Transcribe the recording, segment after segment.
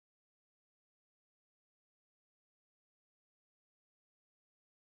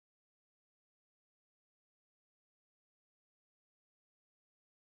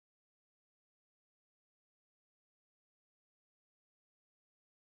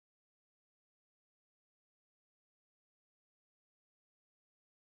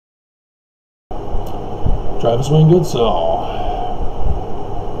Travis Wayne Goodsell.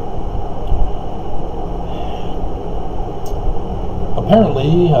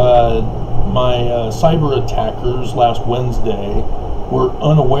 Apparently, my cyber attackers last Wednesday were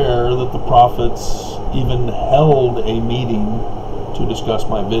unaware that the prophets even held a meeting to discuss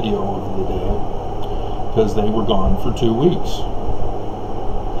my video of the day, because they were gone for 2 weeks.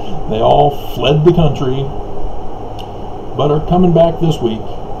 They all fled the country, but are coming back this week.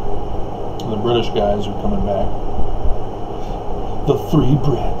 The British guys are coming back. The 3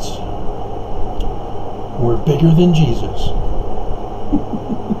 Brits. We're bigger than Jesus.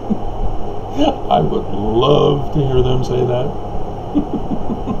 I would love to hear them say that.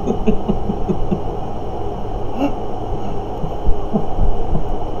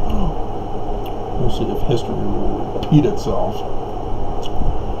 We'll see if history will repeat itself.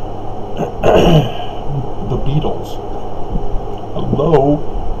 The Beatles. Hello?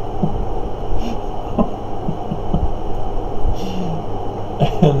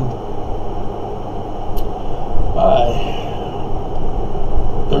 And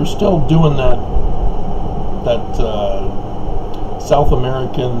they're still doing that South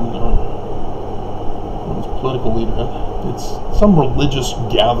American political leader. It's some religious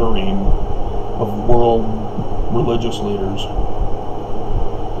gathering of world religious leaders.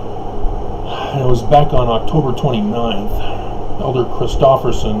 And it was back on October 29th. Elder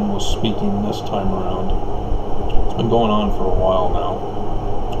Christofferson was speaking this time around. It's been going on for a while now.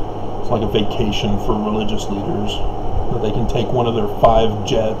 It's like a vacation for religious leaders, that they can take one of their 5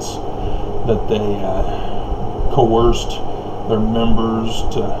 jets that they coerced their members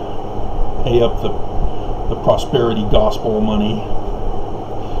to pay up the prosperity gospel money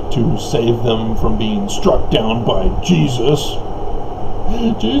to save them from being struck down by Jesus.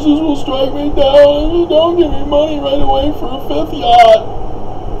 Jesus will strike me down if you don't give me money right away for a 5th yacht.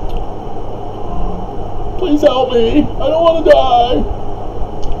 Please help me. I don't want to die.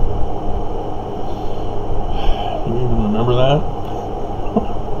 You even remember that?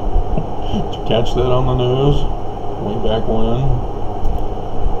 Did you catch that on the news? Way back when?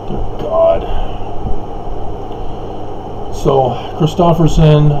 Dear God. So,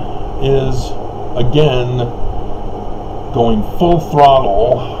 Christofferson is, again, going full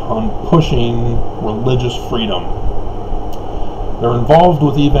throttle on pushing religious freedom. They're involved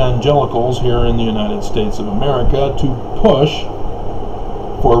with evangelicals here in the United States of America to push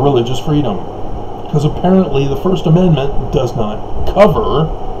for religious freedom. Because apparently the First Amendment does not cover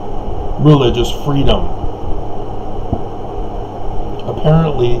religious freedom.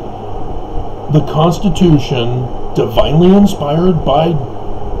 Apparently the Constitution, divinely inspired by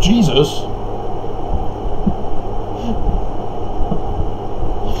Jesus,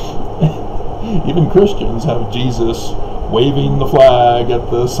 even Christians have Jesus waving the flag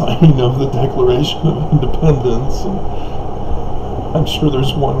at the signing of the Declaration of Independence, and I'm sure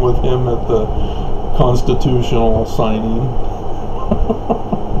there's one with him at the constitutional signing.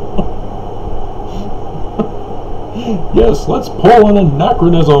 Yes, let's pull an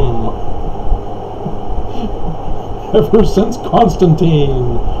anachronism. Ever since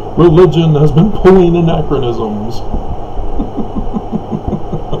Constantine, religion has been pulling anachronisms.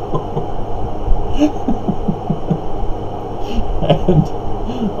 And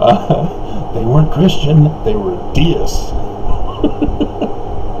they weren't Christian, they were deists.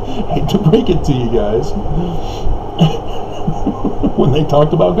 Hate to break it to you guys. When they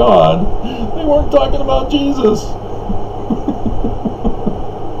talked about God, they weren't talking about Jesus.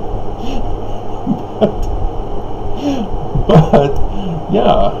 But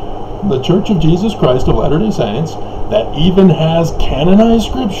yeah, the Church of Jesus Christ of Latter-day Saints, that even has canonized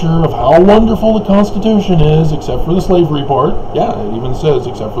scripture of how wonderful the Constitution is, except for the slavery part. Yeah, it even says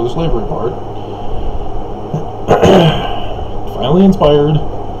except for the slavery part. Finally inspired.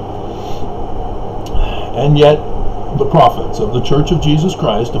 And yet, the prophets of the Church of Jesus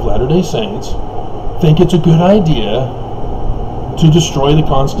Christ of Latter-day Saints think it's a good idea to destroy the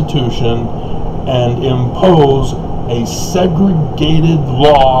Constitution and impose a segregated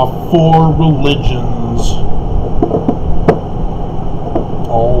law for religions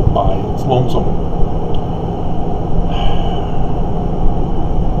all by its lonesome.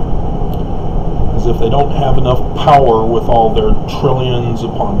 As if they don't have enough power with all their trillions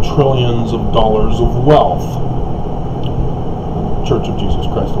upon trillions of dollars of wealth. Church of Jesus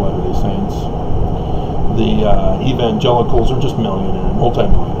Christ of Latter-day Saints. The evangelicals are just millionaires,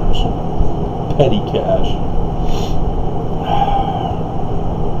 multi-millionaires. Petty cash.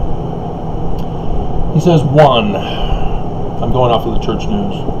 He says, 1, I'm going off of the church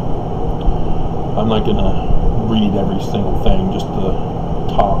news. I'm not going to read every single thing, just the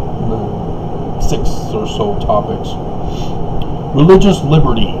 6 or so topics. Religious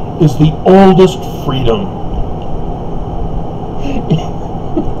liberty is the oldest freedom.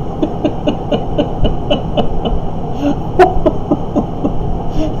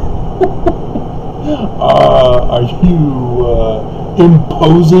 Are you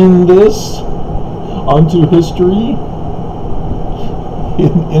imposing this onto history?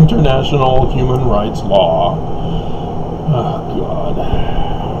 In international human rights law. Oh, God.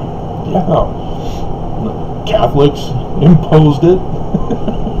 Yeah. Catholics imposed it.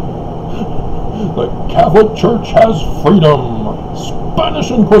 The Catholic Church has freedom.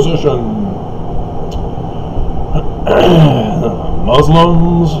 Spanish Inquisition.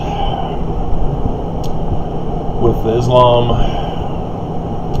 Muslims with Islam,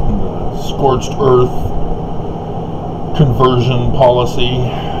 the scorched earth conversion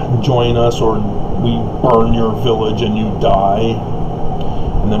policy, join us or we burn your village and you die.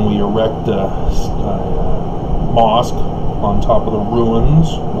 And then we erect a mosque on top of the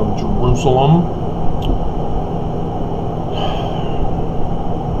ruins of Jerusalem.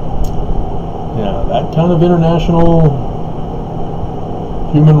 Yeah, that kind of international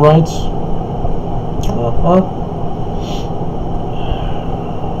human rights.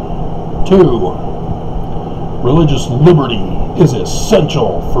 Two, religious liberty is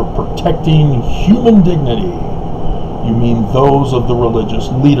essential for protecting human dignity. You mean those of the religious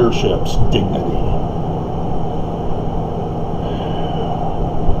leadership's dignity.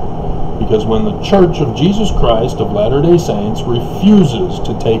 Because when the Church of Jesus Christ of Latter-day Saints refuses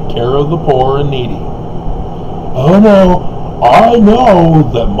to take care of the poor and needy, oh no, I know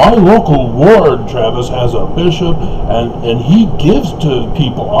that my local ward, Travis, has a bishop and he gives to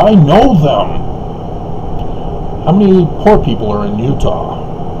people. I know them. How many poor people are in Utah?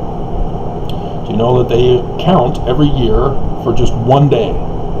 Do you know that they count every year for just one day?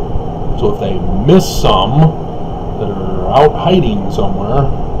 So if they miss some that are out hiding somewhere,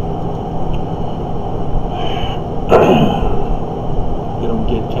 they don't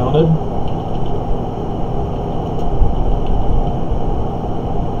get counted.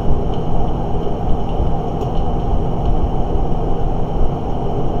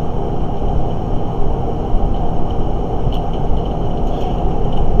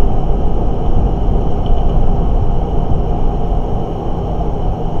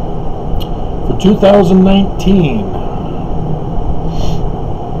 For 2019,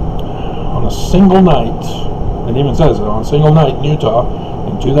 on a single night, it even says it, on a single night in Utah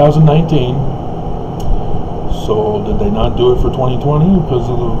in 2019. So did they not do it for 2020 because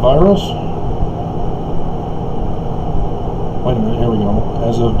of the virus? Wait a minute, here we go.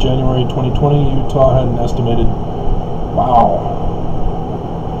 As of January 2020, Utah had an estimated, wow.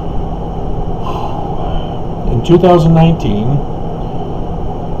 In 2019,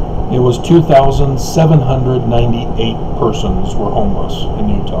 it was 2,798 persons were homeless in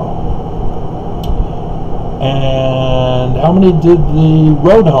Utah. And how many did the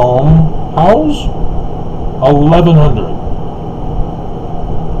road home house? 1,100.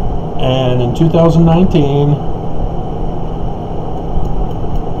 And in 2019,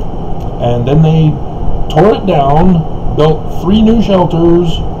 and then they tore it down, built 3 new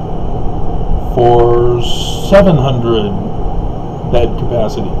shelters for 700 bed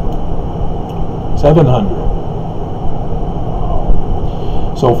capacity. 700.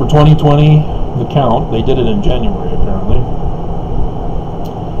 So for 2020, the count, they did it in January apparently,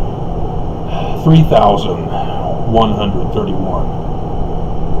 3,131.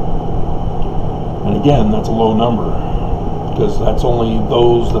 And again, that's a low number because that's only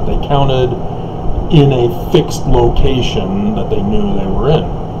those that they counted in a fixed location that they knew they were in.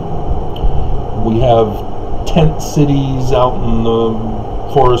 We have tent cities out in the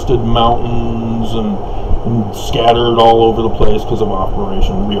forested mountains and scattered all over the place because of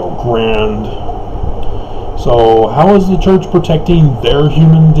Operation Rio Grande. So how is the church protecting their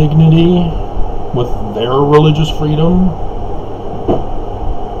human dignity with their religious freedom?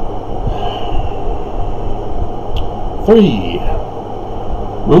 3,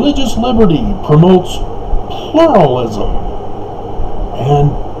 religious liberty promotes pluralism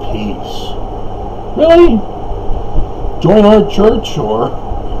and peace. Really? Join our church, or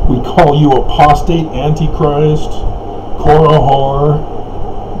we call you apostate, antichrist, Korahor.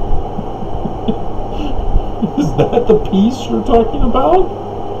 Is that the peace you're talking about?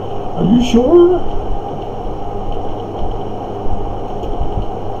 Are you sure?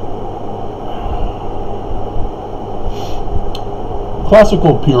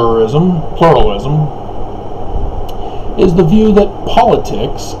 Classical pluralism, is the view that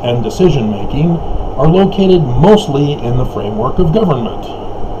politics and decision-making are located mostly in the framework of government.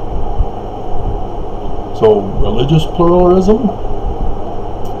 So religious pluralism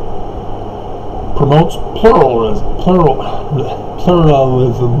promotes pluralism.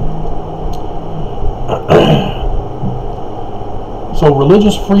 So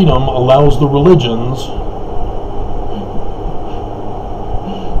religious freedom allows the religions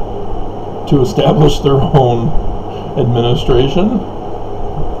to establish their own administration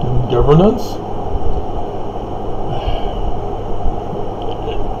and governance.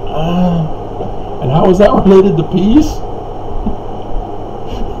 And how is that related to peace?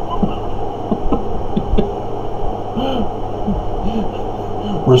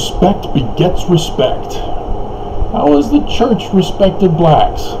 Respect begets respect. How has the church respected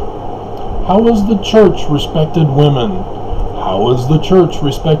blacks? How has the church respected women? How has the church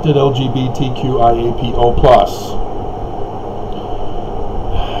respected LGBTQIAPO+?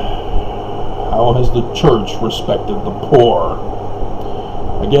 How has the church respected the poor?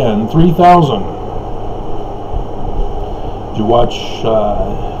 Again, 3,000. Did you watch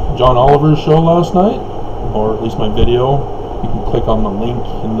John Oliver's show last night? Or at least my video? You can click on the link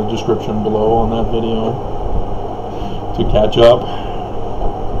in the description below on that video to catch up.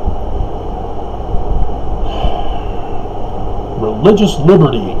 Religious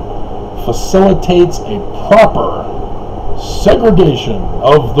liberty facilitates a proper segregation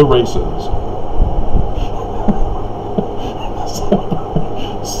of the races.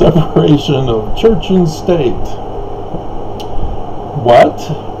 Separation of church and state. What?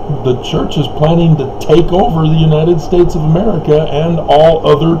 The church is planning to take over the United States of America and all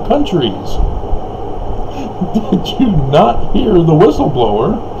other countries. Did you not hear the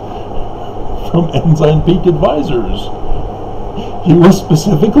whistleblower from Ensign Peak Advisors? He was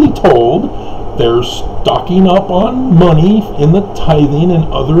specifically told they're stocking up on money in the tithing and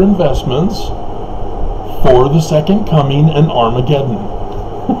other investments for the second coming and Armageddon.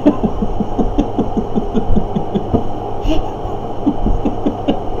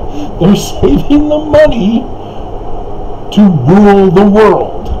 They're saving the money to rule the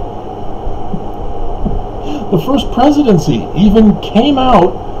world. The first presidency even came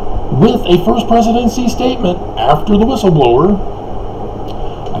out with a first presidency statement after the whistleblower.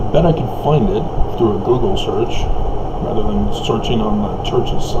 I bet I can find it through a Google search rather than searching on the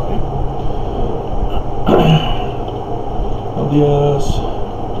church's site. LDS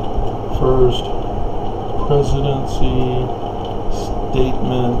first presidency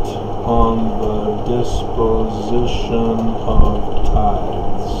statement on the disposition of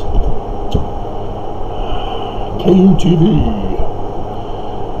tithes. KUTV.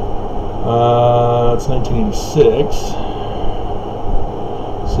 It's 1986.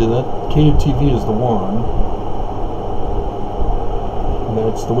 See, that KUTV is the one.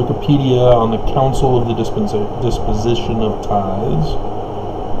 That's the Wikipedia on the Council of the Disposition of Tithes.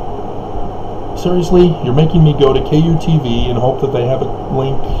 Seriously, you're making me go to KUTV and hope that they have a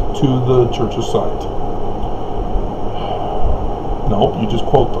link to the church's site. Nope, you just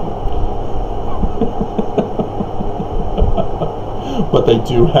quote them. But they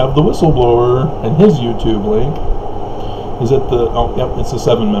do have the whistleblower and his YouTube link. Is it the, oh, yep, it's a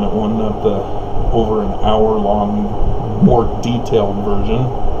 7-minute one, not the over an hour long, more detailed version.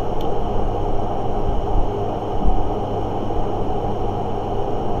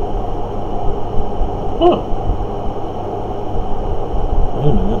 Huh. Wait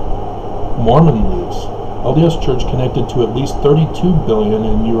a minute. Mormon leaves. LDS Church connected to at least $32 billion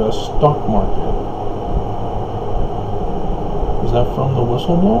in U.S. stock market. Is that from the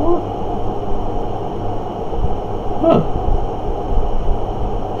whistleblower? Huh.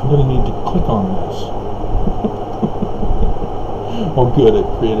 I'm going to need to click on this. Oh good, it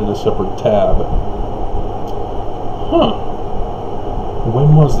created a separate tab. Huh.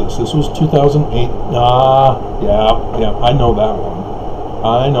 When was this? This was 2008. Yeah, I know that one.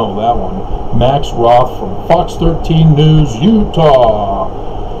 I know that one. Max Roth from Fox 13 News, Utah.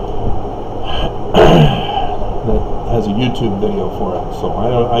 That has a YouTube video for it, so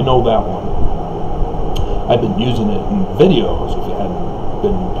I know that one. I've been using it in videos if you hadn't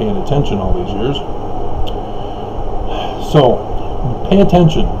been paying attention all these years. So, pay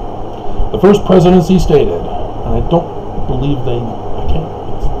attention. The first presidency stated, and I don't believe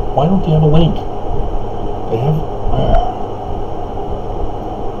why don't they have a link? They have...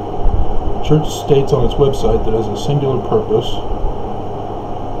 Church states on its website that has a singular purpose.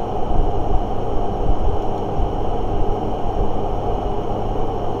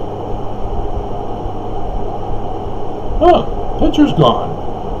 Picture's gone.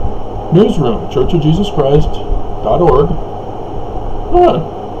 Newsroom, churchofjesuschrist.org.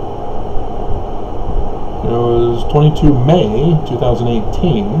 It was 22 May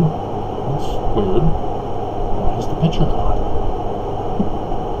 2018. That's weird. that you're God.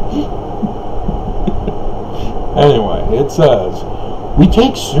 Anyway, it says, we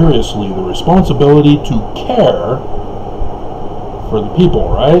take seriously the responsibility to care for the people,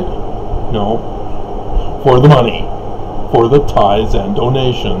 right? No, for the money, for the tithes and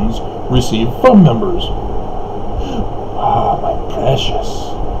donations received from members. Ah, my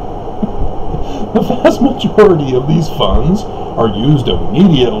precious. The vast majority of these funds are used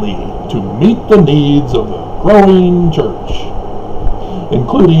immediately to meet the needs of the growing church,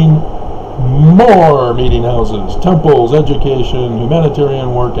 including more meeting houses, temples, education,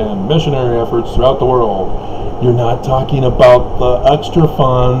 humanitarian work, and missionary efforts throughout the world. You're not talking about the extra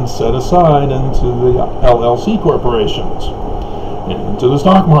funds set aside into the LLC corporations, into the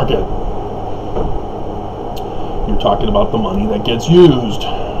stock market. You're talking about the money that gets used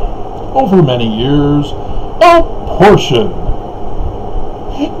over many years. A portion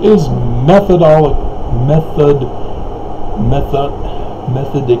is methodically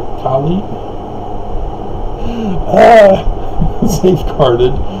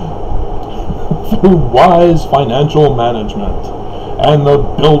safeguarded through wise financial management and the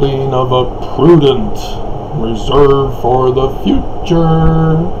building of a prudent reserve for the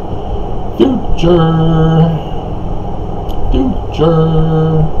future.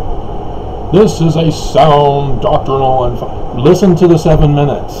 This is a sound doctrinal and listen to the 7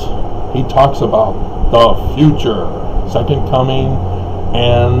 minutes. He talks about the future, second coming,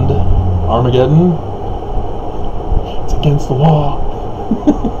 and Armageddon. It's against the law.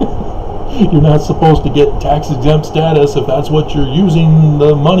 You're not supposed to get tax-exempt status if that's what you're using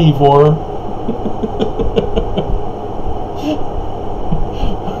the money for.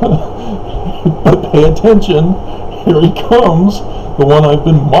 But pay attention. Here he comes, the one I've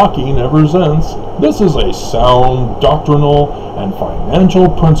been mocking ever since. This is a sound doctrinal and financial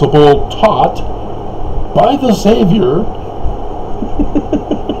principle taught by the Savior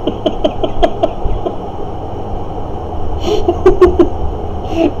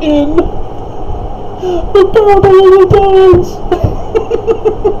in the parable of the talents.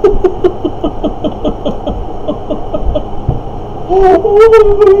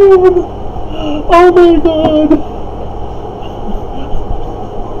 Oh my God.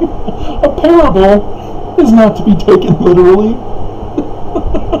 A parable is not to be taken literally.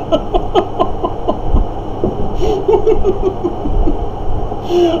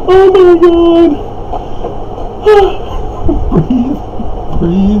 Oh my God.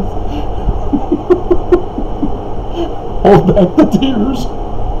 Breathe. Hold back the tears.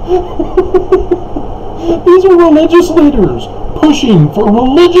 These are religious leaders pushing for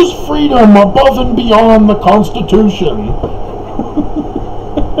religious freedom above and beyond the Constitution.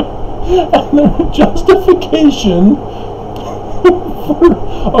 And their justification for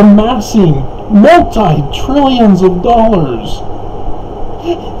amassing multi-trillions of dollars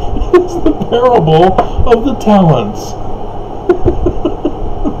is the parable of the talents.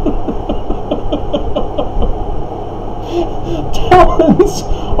 Talents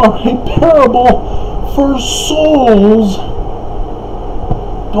are a parable for souls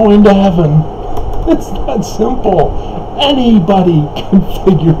going to heaven. It's that simple. Anybody can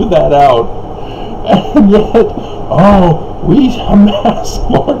figure that out. And yet, we amass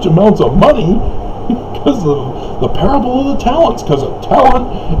large amounts of money because of the parable of the talents, because a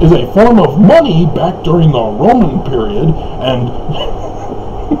talent is a form of money back during the Roman period, and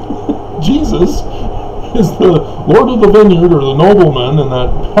Jesus is the Lord of the Vineyard, or the nobleman in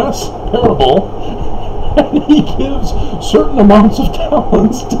that past parable, and he gives certain amounts of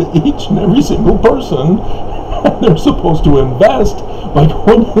talents to each and every single person, and they're supposed to invest by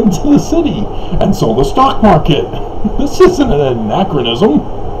going into the city. And so the stock market. This isn't an anachronism.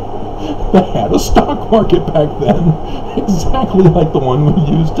 They had a stock market back then, exactly like the one we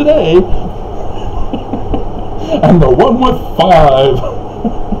use today. And the one with 5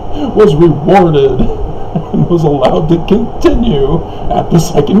 was rewarded and was allowed to continue at the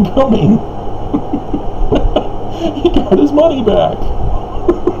second coming. He got his money back.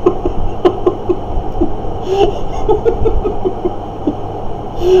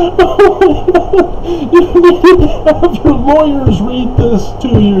 You need to have your lawyers read this to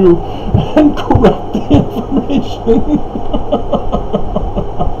you and correct the information.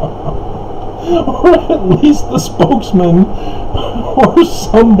 Or at least the spokesman or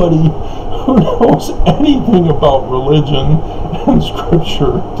somebody who knows anything about religion and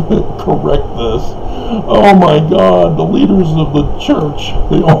scripture to correct this. Oh my God, the leaders of the church,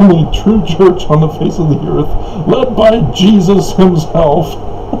 the only true church on the face of the earth, led by Jesus himself.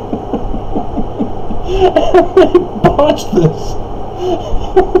 And they botched this.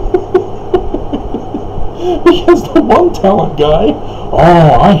 Because the one talent guy,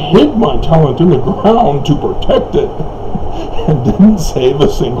 oh, I hid my talent in the ground to protect it, and didn't save a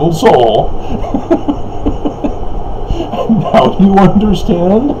single soul. And now do you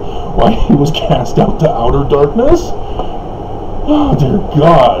understand why he was cast out to outer darkness? Oh, dear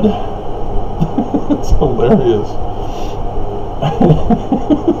God. It's hilarious.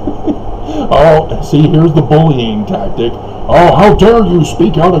 Oh, see, here's the bullying tactic. Oh, how dare you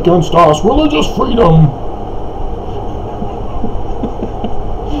speak out against us, religious freedom!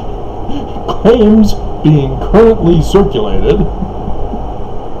 Claims being currently circulated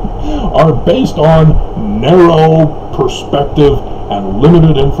are based on narrow perspective and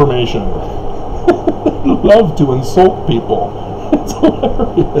limited information. Love to insult people. It's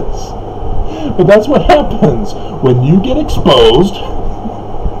hilarious. But that's what happens when you get exposed.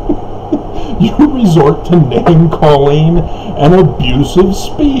 You resort to name-calling and abusive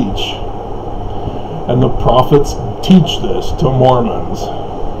speech. And the prophets teach this to Mormons.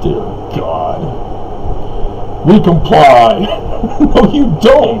 Dear God. We comply. No, you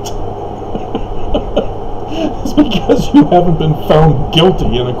don't. It's because you haven't been found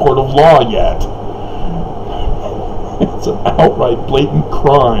guilty in a court of law yet. It's an outright blatant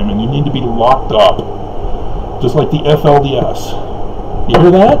crime, and you need to be locked up. Just like the FLDS. You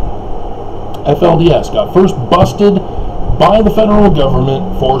hear that? FLDS got first busted by the federal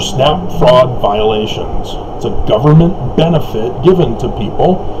government for SNAP fraud violations. It's a government benefit given to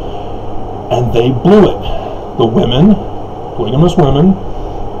people, and they blew it. The women, polygamous women,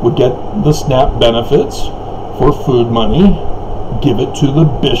 would get the SNAP benefits for food money, give it to the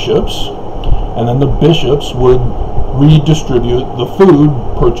bishops, and then the bishops would redistribute the food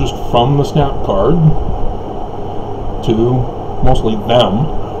purchased from the SNAP card to mostly them,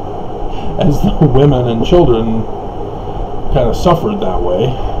 as the women and children kind of suffered that way.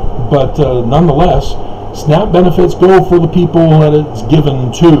 But nonetheless, SNAP benefits go for the people that it's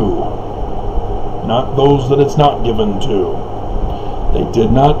given to, not those that it's not given to. They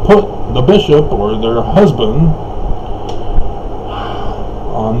did not put the bishop or their husband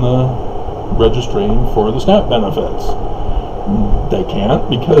on the registering for the SNAP benefits. They can't,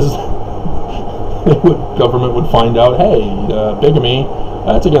 because the government would find out, hey, bigamy,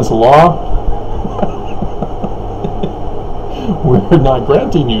 that's against the law. We're not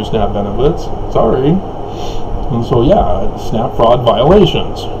granting you SNAP benefits. Sorry. And so, yeah, SNAP fraud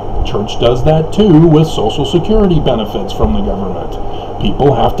violations. Church does that too with Social Security benefits from the government.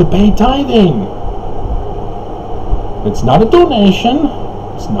 People have to pay tithing. It's not a donation.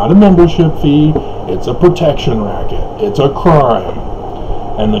 It's not a membership fee. It's a protection racket. It's a crime.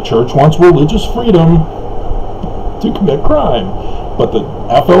 And the church wants religious freedom to commit crime. But the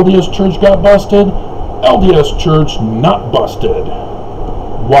FLDS church got busted. LDS church not busted.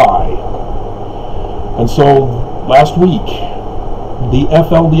 Why? And so last week, the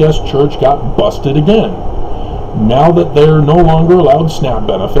FLDS church got busted again. Now that they're no longer allowed SNAP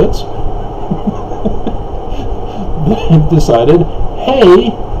benefits, they've decided,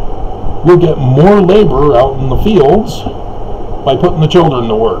 hey, we'll get more labor out in the fields by putting the children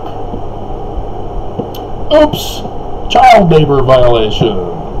to work. Oops! Child labor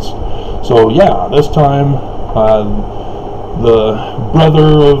violations. So yeah, this time the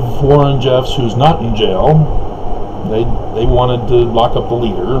brother of Warren Jeffs, who's not in jail, they wanted to lock up the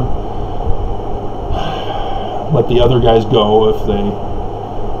leader, let the other guys go if they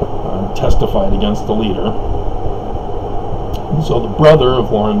testified against the leader. And so the brother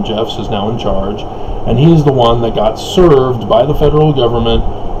of Warren Jeffs is now in charge, and he's the one that got served by the federal government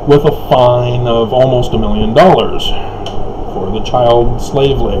with a fine of almost $1 million for the child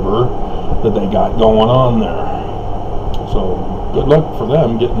slave labor that they got going on there. So good luck for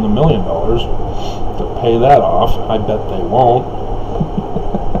them getting $1 million to pay that off. I bet they won't.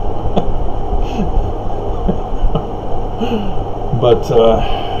 But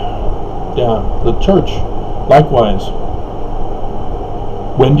yeah, the church likewise.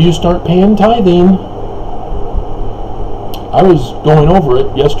 When do you start paying tithing? I was going over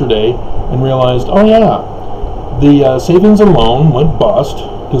it yesterday and realized, oh yeah, the savings and loan went bust,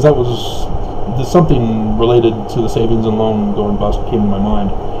 because that was something related to the savings and loan going bust came to my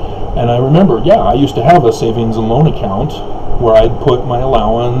mind. And I remember, yeah, I used to have a savings and loan account where I'd put my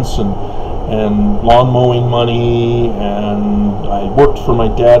allowance and lawn mowing money, and I worked for my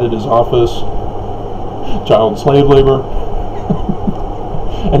dad at his office, child slave labor,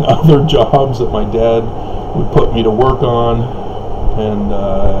 and other jobs that my dad would put me to work on. And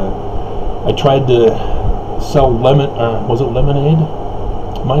I tried to sell was it lemonade?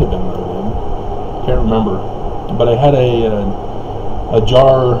 It might have been lemonade. Can't remember. But I had a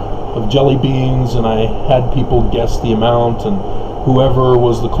jar of jelly beans, and I had people guess the amount, and whoever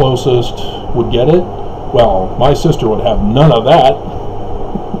was the closest would get it. Well, my sister would have none of that,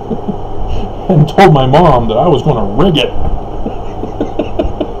 and told my mom that I was going to rig it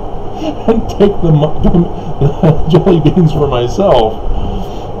and take the jelly beans for myself.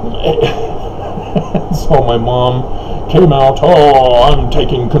 And so my mom came out, "Oh, I'm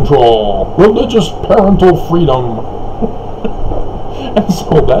taking control. Religious parental freedom." And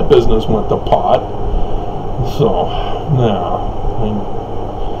so that business went to pot. So, yeah,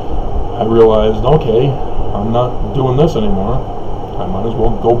 I realized, okay, I'm not doing this anymore. I might as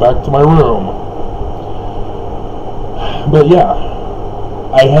well go back to my room. But yeah,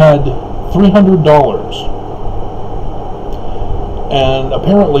 I had $300. And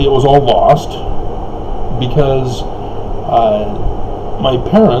apparently it was all lost because my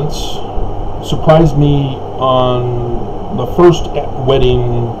parents surprised me on the first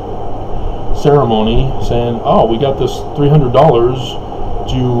wedding ceremony saying, "Oh, we got this $300.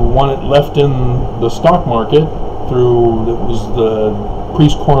 Do you want it left in the stock market?" Through, it was the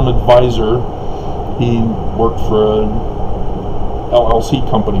priest quorum advisor. He worked for a LLC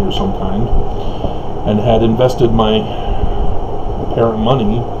company or some kind and had invested my parent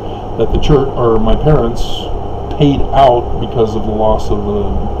money that the church or my parents paid out because of the loss of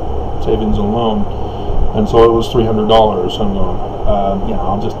the savings and loan, and so it was $300. I'm going, yeah,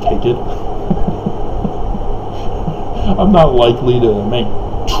 I'll just take it. I'm not likely to make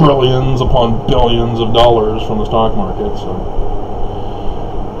trillions upon billions of dollars from the stock market, so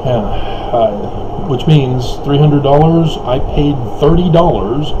yeah. Which means $300. I paid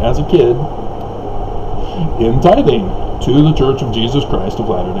 $30 as a kid in tithing to the Church of Jesus Christ of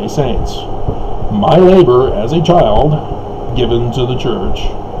Latter-day Saints. My labor as a child given to the church,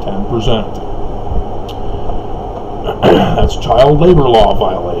 10%. That's child labor law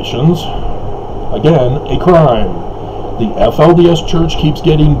violations. Again, a crime. The FLDS church keeps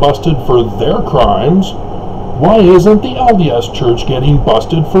getting busted for their crimes. Why isn't the LDS church getting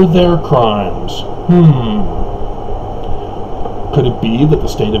busted for their crimes? Could it be that the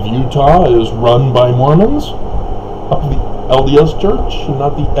state of Utah is run by Mormons of the LDS church and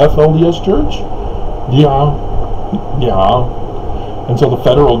not the FLDS church? Yeah. And so the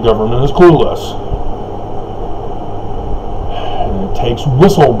federal government is clueless. And it takes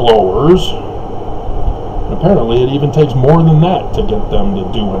whistleblowers. And apparently it even takes more than that to get them to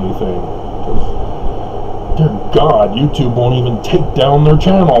do anything. Dear God, YouTube won't even take down their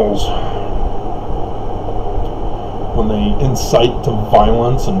channels when they incite to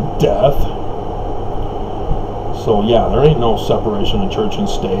violence and death. So yeah, there ain't no separation of church and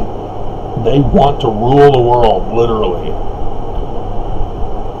state. They want to rule the world, literally.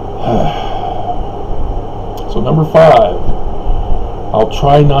 So number 5. I'll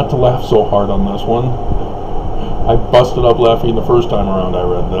try not to laugh so hard on this one. I busted up laughing the first time around I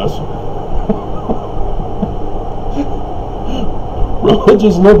read this.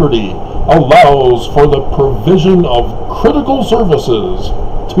 Religious liberty allows for the provision of critical services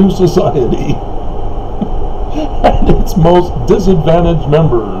to society and its most disadvantaged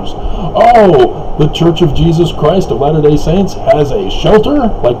members. Oh, the Church of Jesus Christ of Latter-day Saints has a shelter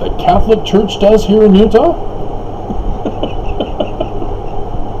like the Catholic Church does here in Utah?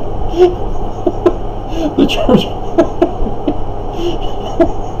 The church...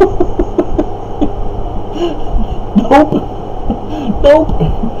 Nope.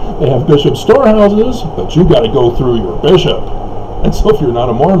 They have bishop storehouses, but you got to go through your bishop. And so if you're not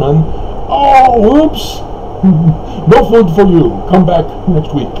a Mormon, oh, oops, no food for you. Come back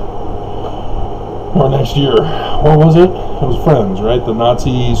next week or next year. What was it? It was Friends, right? The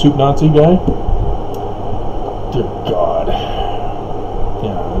Nazi, soup Nazi guy. Dear God.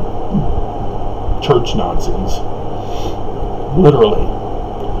 Yeah, church Nazis. Literally.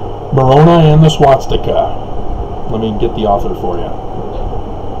 Moroni and the swastika. Let me get the author for you.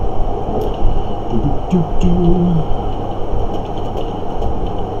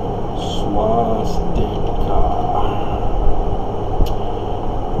 Swastika.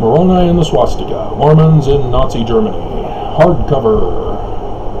 Moroni and the swastika. Mormons in Nazi Germany. Hardcover.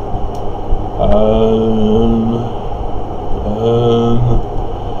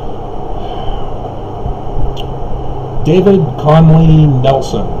 David Conley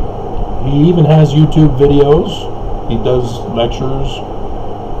Nelson. He even has YouTube videos. He does lectures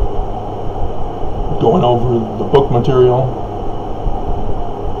going over the book material.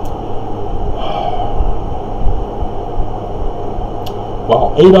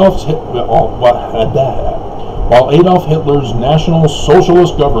 While Adolf Hitler's National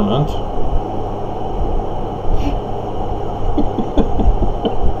Socialist government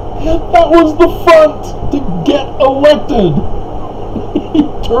That was the front to get elected. He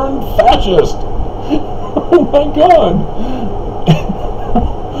turned fascist. Oh my God.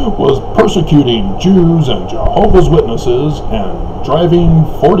 Was persecuting Jews and Jehovah's Witnesses and driving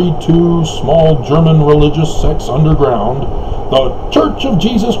 42 small German religious sects underground. The Church of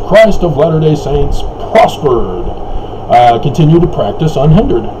Jesus Christ of Latter-day Saints prospered, continued to practice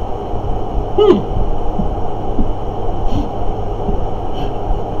unhindered.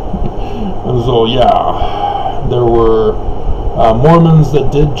 And so, yeah, there were Mormons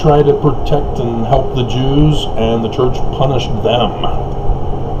that did try to protect and help the Jews, and the church punished them.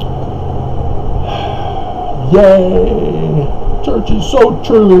 Yay! Church is so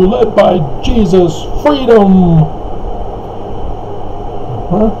true, led by Jesus, freedom!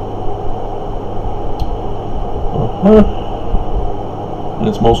 And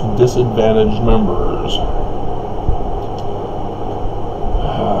its most disadvantaged members.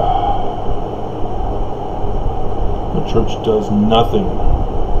 The church does nothing.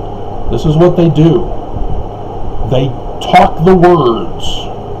 This is what they do. They talk the words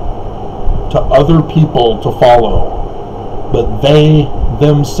to other people to follow, but they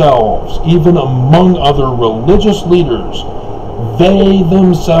themselves, even among other religious leaders, they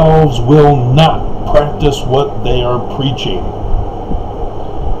themselves will not practice what they are preaching.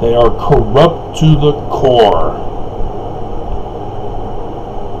 They are corrupt to the core.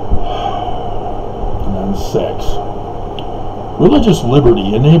 And then 6. Religious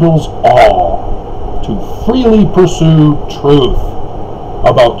liberty enables all to freely pursue truth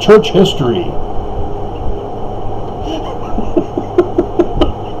about church history.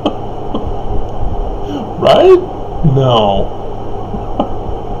 Right? No.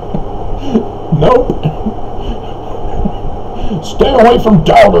 Nope. Stay away from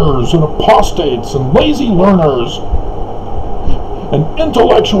doubters and apostates and lazy learners and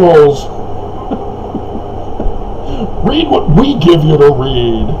intellectuals. Read what we give you to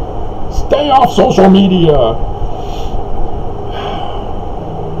read. Stay off social media.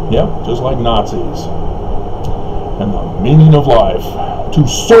 Yep, just like Nazis. And the meaning of life, to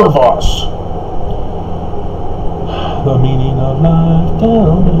serve us. The meaning of life,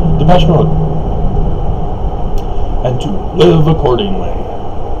 Depeche Mode. And to live accordingly.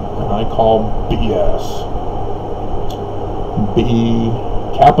 And I call BS.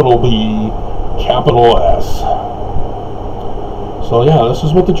 Capital B, capital S. So yeah, this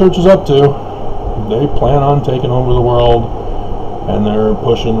is what the church is up to. They plan on taking over the world, and they're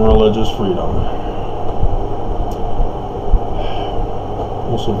pushing religious freedom.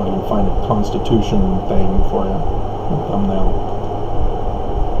 We'll see if I can find a constitution thing for you. A thumbnail.